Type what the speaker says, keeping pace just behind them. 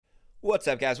What's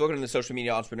up, guys? Welcome to the Social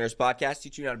Media Entrepreneurs Podcast,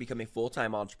 teaching you how to become a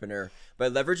full-time entrepreneur by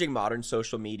leveraging modern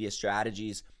social media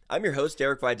strategies. I'm your host,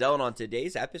 Derek Vidal, and on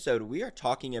today's episode, we are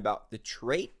talking about the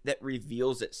trait that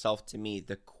reveals itself to me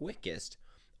the quickest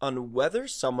on whether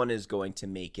someone is going to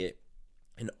make it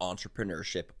in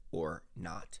entrepreneurship or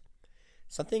not.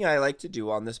 Something I like to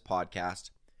do on this podcast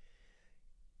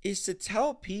is to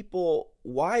tell people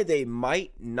why they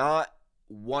might not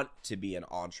want to be an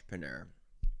entrepreneur.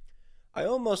 I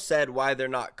almost said why they're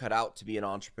not cut out to be an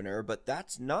entrepreneur, but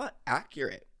that's not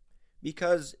accurate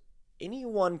because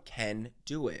anyone can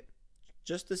do it.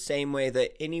 Just the same way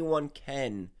that anyone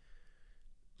can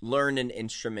learn an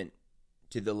instrument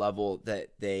to the level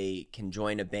that they can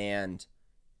join a band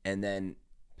and then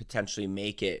potentially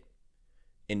make it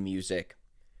in music,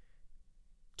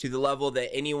 to the level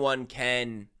that anyone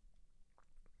can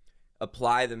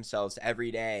apply themselves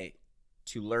every day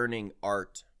to learning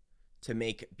art, to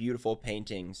make beautiful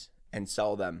paintings and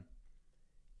sell them.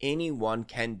 Anyone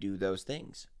can do those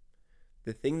things.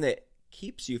 The thing that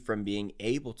keeps you from being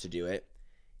able to do it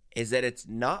is that it's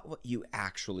not what you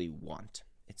actually want.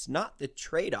 It's not the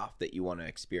trade-off that you want to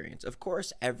experience. Of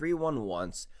course, everyone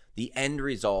wants the end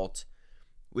result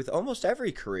with almost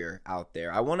every career out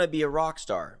there. I want to be a rock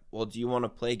star. Well, do you want to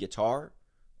play guitar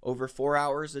over 4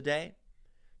 hours a day?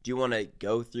 Do you want to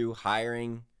go through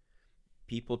hiring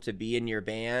people to be in your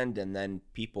band and then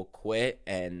people quit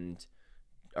and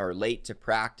are late to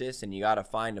practice and you got to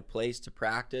find a place to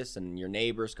practice and your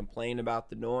neighbors complain about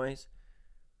the noise?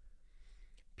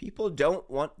 People don't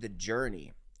want the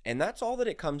journey, and that's all that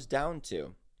it comes down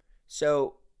to.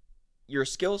 So your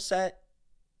skill set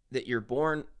that you're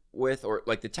born with, or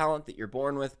like the talent that you're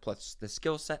born with plus the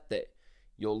skill set that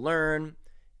you'll learn,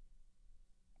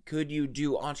 could you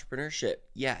do entrepreneurship?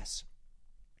 Yes.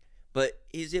 But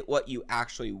is it what you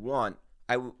actually want?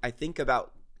 I think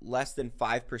about less than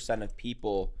 5% of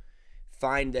people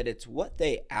find that it's what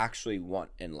they actually want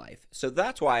in life. So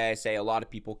that's why I say a lot of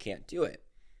people can't do it.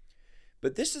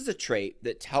 But this is a trait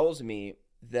that tells me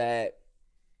that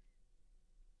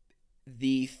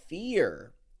the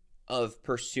fear of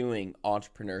pursuing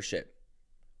entrepreneurship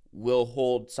will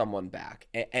hold someone back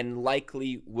and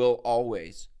likely will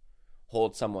always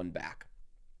hold someone back.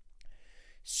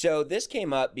 So this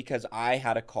came up because I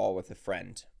had a call with a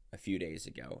friend a few days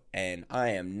ago, and I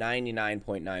am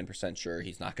 99.9% sure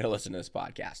he's not going to listen to this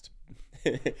podcast.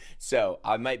 So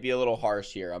I might be a little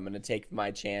harsh here. I'm going to take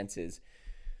my chances.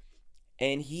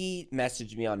 And he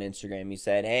messaged me on Instagram. He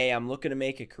said, "Hey, I'm looking to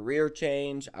make a career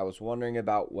change. I was wondering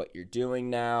about what you're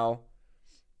doing now.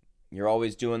 You're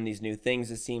always doing these new things,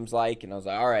 it seems like." And I was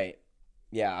like, all right,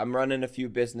 yeah, I'm running a few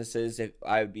businesses.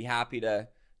 I would be happy to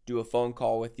do a phone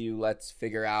call with you. Let's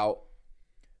figure out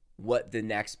what the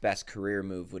next best career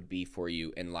move would be for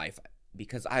you in life,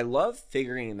 because I love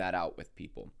figuring that out with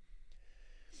people.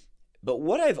 But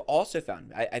what I've also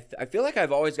found, I feel like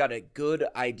I've always got a good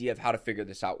idea of how to figure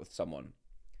this out with someone.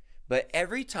 But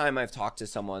every time I've talked to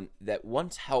someone that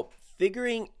wants help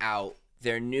figuring out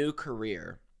their new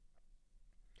career,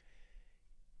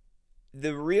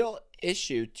 the real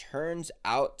issue turns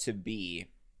out to be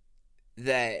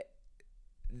that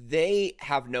they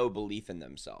have no belief in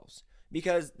themselves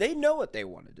because they know what they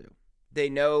want to do. They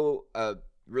know a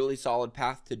really solid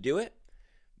path to do it,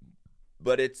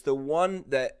 but it's the one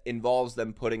that involves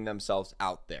them putting themselves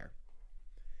out there.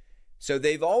 So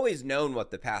they've always known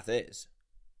what the path is,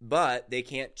 but they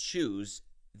can't choose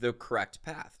the correct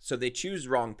path. So they choose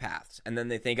wrong paths, and then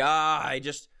they think, I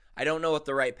don't know what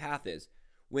the right path is,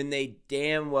 when they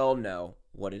damn well know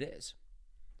what it is.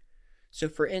 So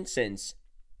for instance,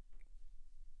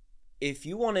 if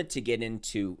you wanted to get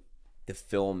into the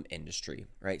film industry,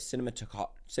 right,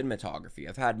 cinematography,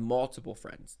 I've had multiple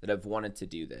friends that have wanted to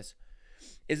do this.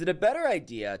 Is it a better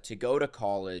idea to go to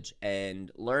college and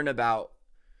learn about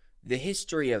the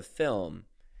history of film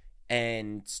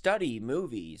and study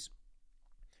movies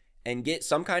and get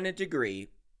some kind of degree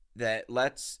that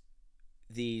lets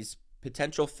these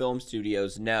potential film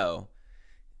studios know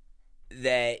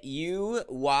that you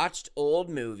watched old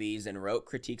movies and wrote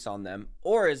critiques on them?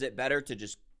 Or is it better to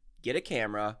just get a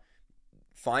camera,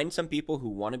 find some people who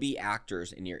want to be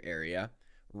actors in your area,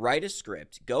 write a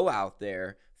script, go out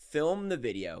there, film the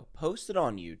video, post it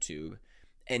on YouTube,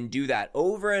 and do that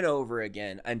over and over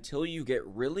again until you get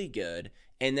really good?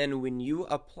 And then when you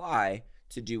apply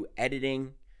to do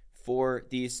editing for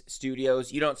these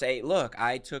studios, you don't say, look,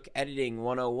 I took editing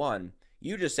 101.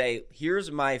 You just say,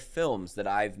 here's my films that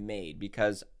I've made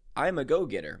because I'm a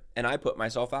go-getter and I put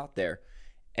myself out there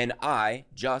and I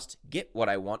just get what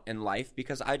I want in life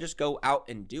because I just go out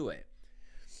and do it.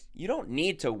 You don't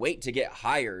need to wait to get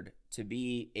hired to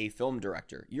be a film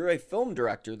director. You're a film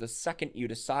director the second you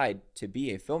decide to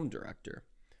be a film director.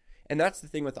 And that's the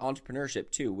thing with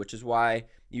entrepreneurship too, which is why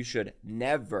you should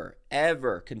never,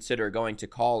 ever consider going to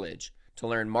college to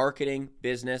learn marketing,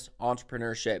 business,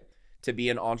 entrepreneurship, to be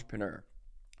an entrepreneur.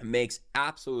 It makes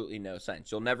absolutely no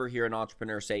sense. You'll never hear an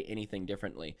entrepreneur say anything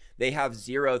differently. They have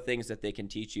zero things that they can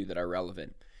teach you that are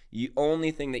relevant. The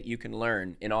only thing that you can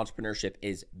learn in entrepreneurship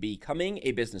is becoming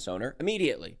a business owner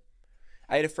immediately.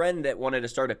 I had a friend that wanted to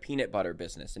start a peanut butter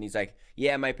business, and he's like,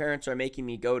 yeah, my parents are making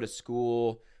me go to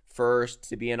school first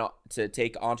to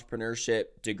take entrepreneurship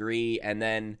degree, and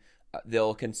then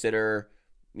they'll consider,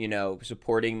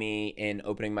 supporting me in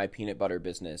opening my peanut butter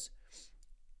business.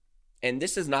 And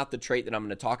this is not the trait that I'm going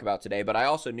to talk about today, but I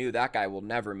also knew that guy will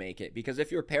never make it, because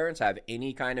if your parents have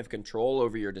any kind of control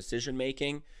over your decision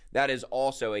making, that is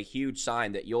also a huge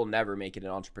sign that you'll never make it in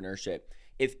entrepreneurship.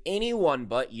 If anyone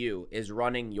but you is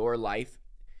running your life,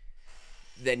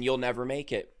 then you'll never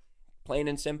make it. Plain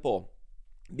and simple.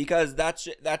 Because that's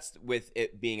with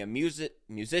it being a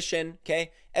musician,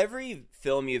 okay? Every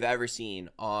film you've ever seen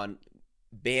on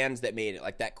bands that made it,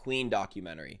 like that Queen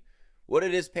documentary, what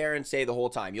did his parents say the whole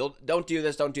time? Don't do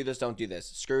this, don't do this, don't do this.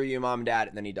 Screw you, mom and dad,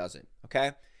 and then he does it,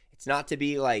 okay? It's not to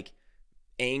be like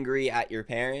angry at your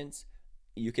parents.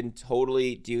 You can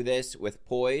totally do this with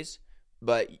poise,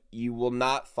 but you will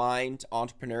not find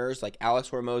entrepreneurs like Alex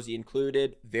Hormozi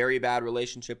included, very bad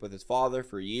relationship with his father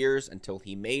for years until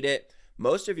he made it.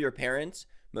 Most of your parents,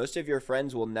 most of your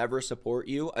friends will never support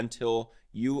you until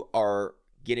you are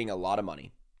getting a lot of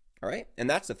money. All right? And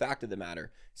that's the fact of the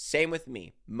matter. Same with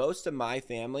me. Most of my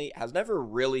family has never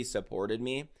really supported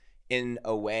me in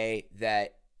a way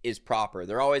that is proper.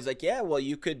 They're always like, yeah, well,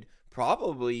 you could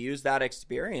probably use that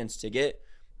experience to get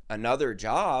another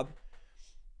job.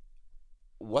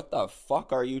 What the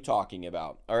fuck are you talking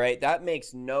about? All right? That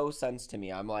makes no sense to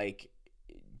me. I'm like,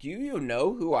 do you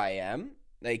know who I am?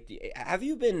 Like, have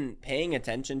you been paying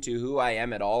attention to who I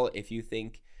am at all if you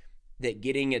think that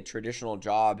getting a traditional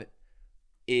job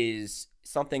is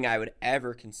something I would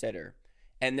ever consider?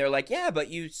 And they're like, yeah, but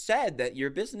you said that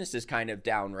your business is kind of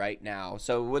down right now.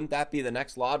 So wouldn't that be the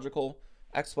next logical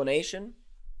explanation?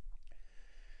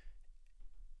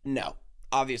 No,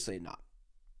 obviously not.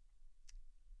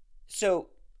 So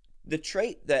the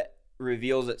trait that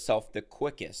reveals itself the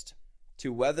quickest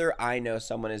to whether I know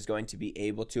someone is going to be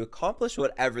able to accomplish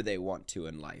whatever they want to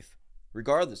in life,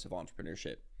 regardless of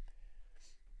entrepreneurship,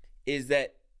 is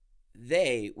that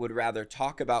they would rather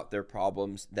talk about their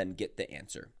problems than get the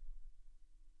answer.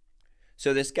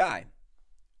 So this guy,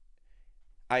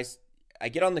 I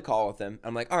get on the call with him.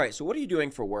 I'm like, all right, so what are you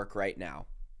doing for work right now?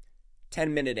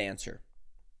 10-minute answer.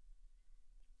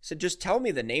 So just tell me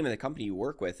the name of the company you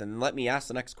work with and let me ask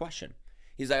the next question.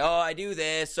 He's like, oh, I do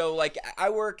this. So like I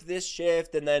work this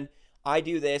shift and then I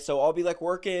do this. So I'll be like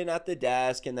working at the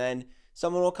desk and then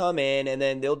someone will come in and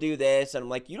then they'll do this. And I'm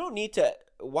like, you don't need to.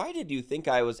 Why did you think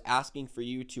I was asking for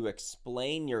you to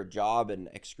explain your job in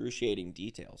excruciating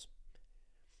details?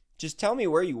 Just tell me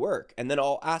where you work and then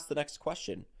I'll ask the next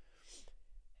question.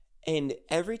 And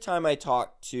every time I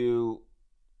talk to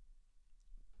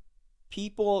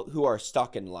people who are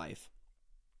stuck in life,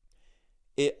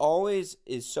 it always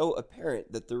is so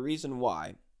apparent that the reason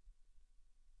why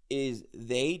is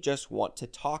they just want to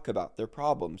talk about their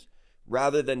problems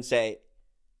rather than say,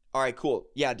 all right, cool.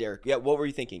 Yeah, Derek. Yeah, what were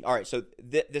you thinking? All right, so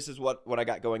this is what I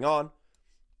got going on.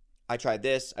 I tried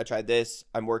this.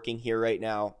 I'm working here right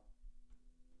now.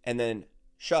 And then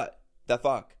shut the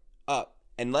fuck up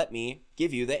and let me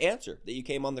give you the answer that you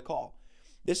came on the call.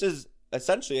 This is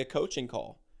essentially a coaching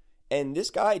call. And this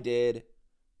guy did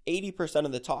 80%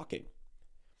 of the talking.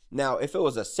 Now, if it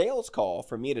was a sales call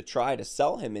for me to try to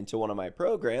sell him into one of my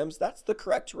programs, that's the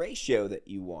correct ratio that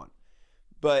you want.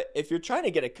 But if you're trying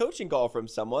to get a coaching call from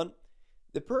someone,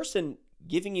 the person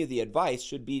giving you the advice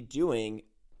should be doing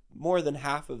more than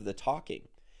half of the talking.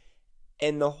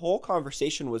 And the whole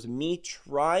conversation was me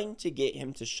trying to get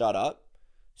him to shut up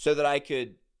so that I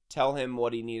could tell him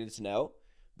what he needed to know.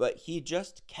 But he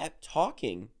just kept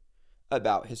talking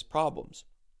about his problems.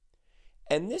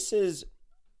 And this is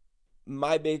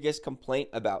my biggest complaint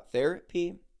about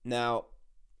therapy. Now,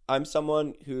 I'm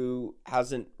someone who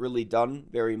hasn't really done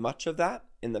very much of that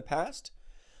in the past.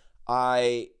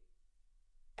 I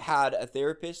had a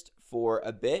therapist for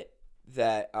a bit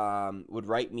that would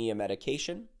write me a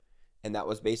medication, and that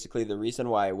was basically the reason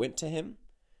why I went to him.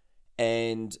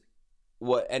 And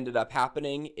what ended up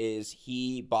happening is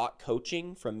he bought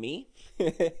coaching from me.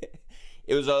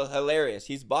 It was hilarious.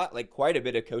 He's bought like quite a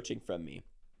bit of coaching from me.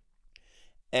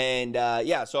 And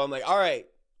so I'm like, all right,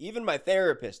 even my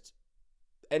therapist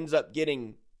ends up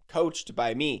getting coached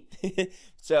by me.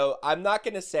 So I'm not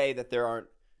going to say that there aren't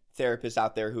therapists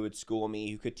out there who would school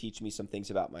me, who could teach me some things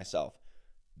about myself.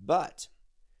 But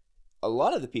a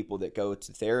lot of the people that go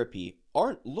to therapy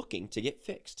aren't looking to get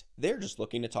fixed. They're just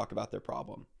looking to talk about their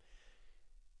problem.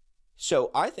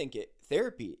 So I think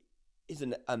therapy is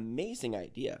an amazing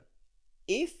idea.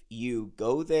 If you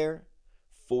go there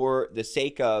for the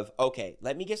sake of, okay,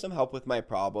 let me get some help with my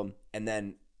problem, and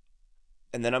then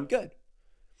I'm good.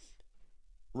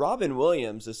 Robin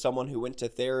Williams is someone who went to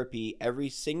therapy every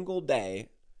single day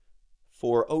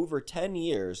for over 10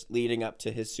 years leading up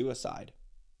to his suicide.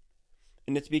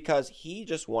 And it's because he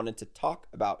just wanted to talk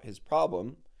about his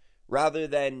problem rather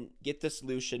than get the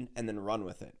solution and then run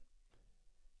with it.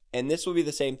 And this will be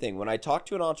the same thing. When I talk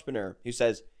to an entrepreneur who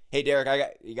says, hey, Derek,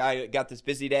 I got this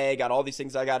busy day, got all these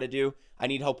things I got to do. I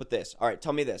need help with this. All right,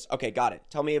 tell me this. Okay, got it.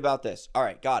 Tell me about this. All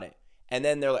right, got it. And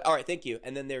then they're like, all right, thank you.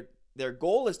 And then their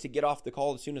goal is to get off the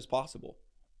call as soon as possible.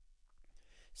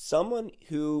 Someone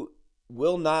who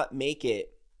will not make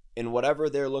it in whatever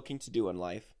they're looking to do in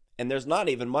life, and there's not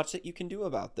even much that you can do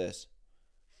about this,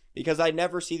 because I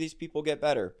never see these people get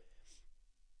better.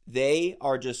 They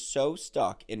are just so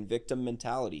stuck in victim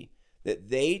mentality that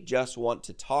they just want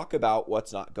to talk about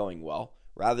what's not going well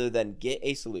rather than get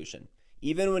a solution.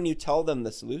 Even when you tell them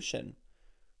the solution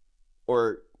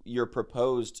or your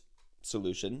proposed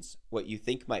solutions, what you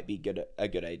think might be a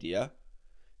good idea,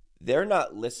 they're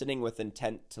not listening with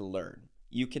intent to learn.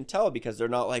 You can tell because they're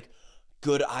not like,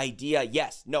 good idea.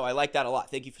 Yes. No, I like that a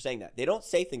lot. Thank you for saying that. They don't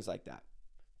say things like that.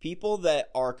 People that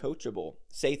are coachable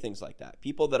say things like that.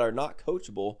 People that are not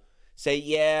coachable say,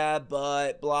 yeah,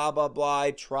 but blah, blah, blah.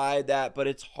 I tried that, but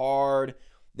it's hard.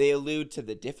 They allude to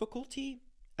the difficulty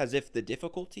as if the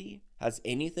difficulty has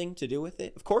anything to do with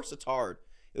it. Of course it's hard.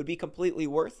 It would be completely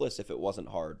worthless if it wasn't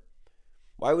hard.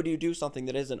 Why would you do something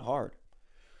that isn't hard?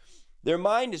 Their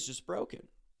mind is just broken.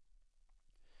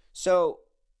 So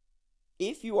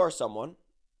if you are someone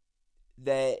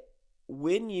that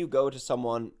when you go to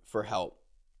someone for help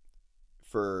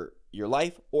for your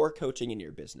life or coaching in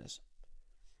your business,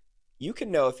 you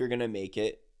can know if you're going to make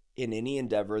it in any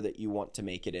endeavor that you want to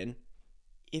make it in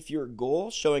if your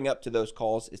goal showing up to those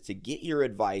calls is to get your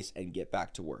advice and get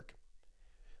back to work.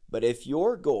 But if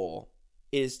your goal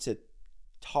is to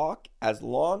talk as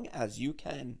long as you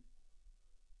can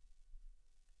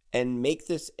and make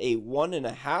this a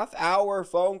 1.5 hour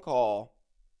phone call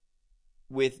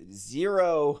with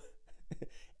zero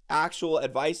actual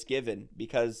advice given,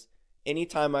 because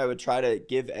anytime I would try to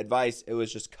give advice, it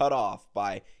was just cut off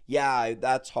by, yeah,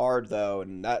 that's hard though,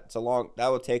 and that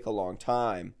will take a long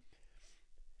time.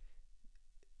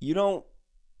 You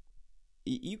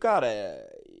gotta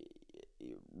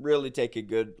really take a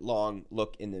good hard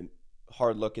look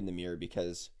in the mirror,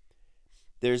 because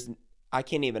I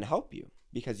can't even help you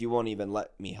because you won't even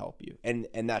let me help you. And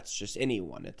that's just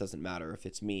anyone. It doesn't matter if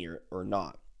it's me or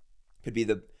not. It could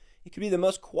be the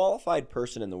most qualified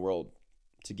person in the world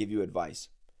to give you advice.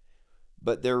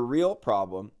 But their real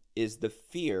problem is the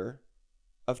fear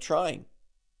of trying.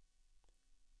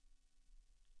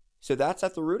 So that's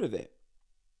at the root of it.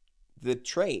 The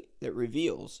trait that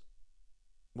reveals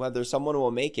whether someone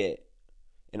will make it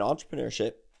in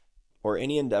entrepreneurship or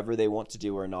any endeavor they want to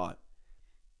do or not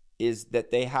is that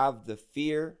they have the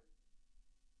fear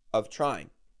of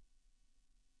trying.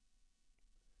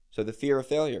 So the fear of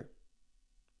failure.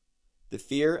 The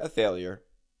fear of failure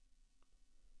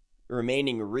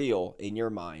remaining real in your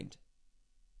mind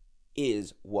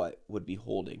is what would be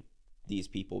holding these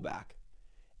people back.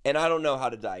 And I don't know how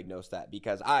to diagnose that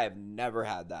because I have never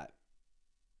had that.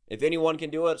 If anyone can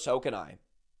do it, so can I.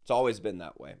 It's always been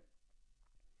that way.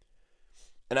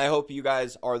 And I hope you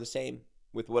guys are the same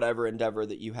with whatever endeavor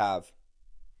that you have.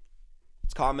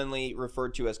 It's commonly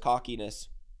referred to as cockiness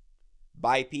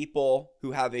by people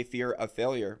who have a fear of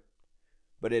failure,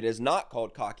 but it is not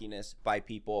called cockiness by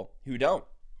people who don't.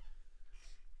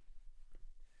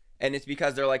 And it's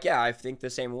because they're like, yeah, I think the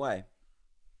same way.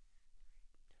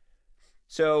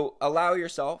 So allow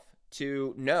yourself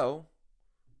to know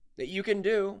that you can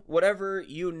do whatever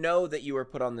you know that you were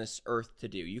put on this earth to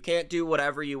do. You can't do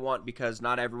whatever you want because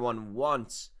not everyone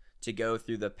wants to go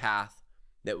through the path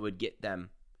that would get them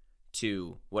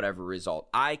to whatever result.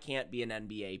 I can't be an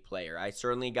NBA player. I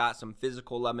certainly got some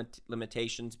physical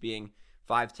limitations, being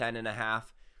 5'10" and a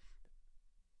half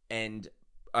and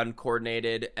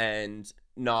uncoordinated and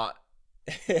not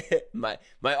my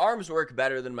arms work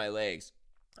better than my legs.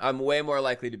 I'm way more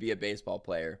likely to be a baseball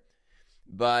player.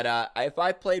 But if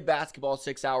I played basketball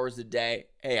 6 hours a day,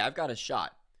 hey, I've got a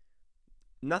shot.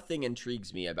 Nothing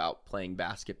intrigues me about playing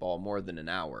basketball more than an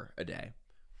hour a day.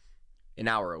 An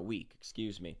hour a week,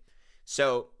 excuse me.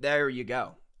 So there you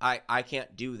go. I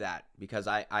can't do that because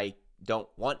I don't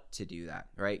want to do that,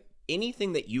 right?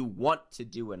 Anything that you want to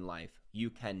do in life, you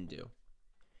can do.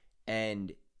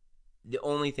 And the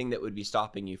only thing that would be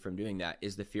stopping you from doing that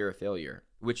is the fear of failure,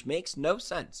 which makes no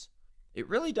sense. It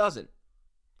really doesn't.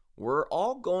 We're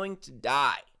all going to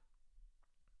die.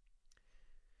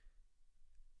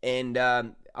 And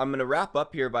I'm going to wrap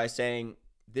up here by saying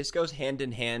this goes hand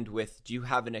in hand with, do you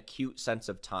have an acute sense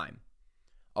of time?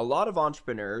 A lot of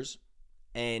entrepreneurs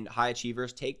and high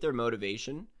achievers take their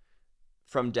motivation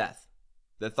from death.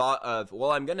 The thought of,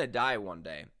 well, I'm going to die one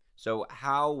day. So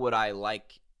how would I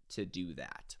like to do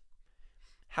that?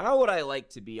 How would I like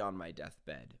to be on my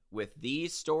deathbed? With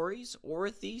these stories or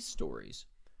with these stories?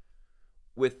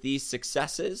 With these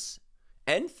successes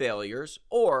and failures,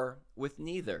 or with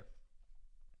neither?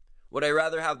 Would I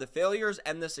rather have the failures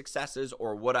and the successes,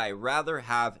 or would I rather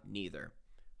have neither?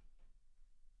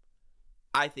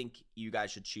 I think you guys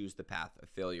should choose the path of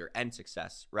failure and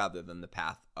success rather than the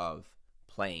path of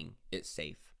playing it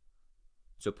safe.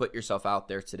 So put yourself out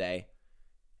there today,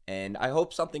 and I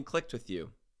hope something clicked with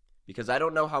you, because I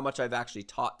don't know how much I've actually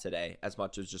taught today as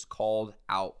much as just called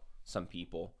out some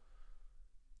people.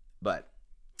 But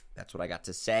that's what I got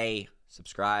to say.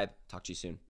 Subscribe. Talk to you soon.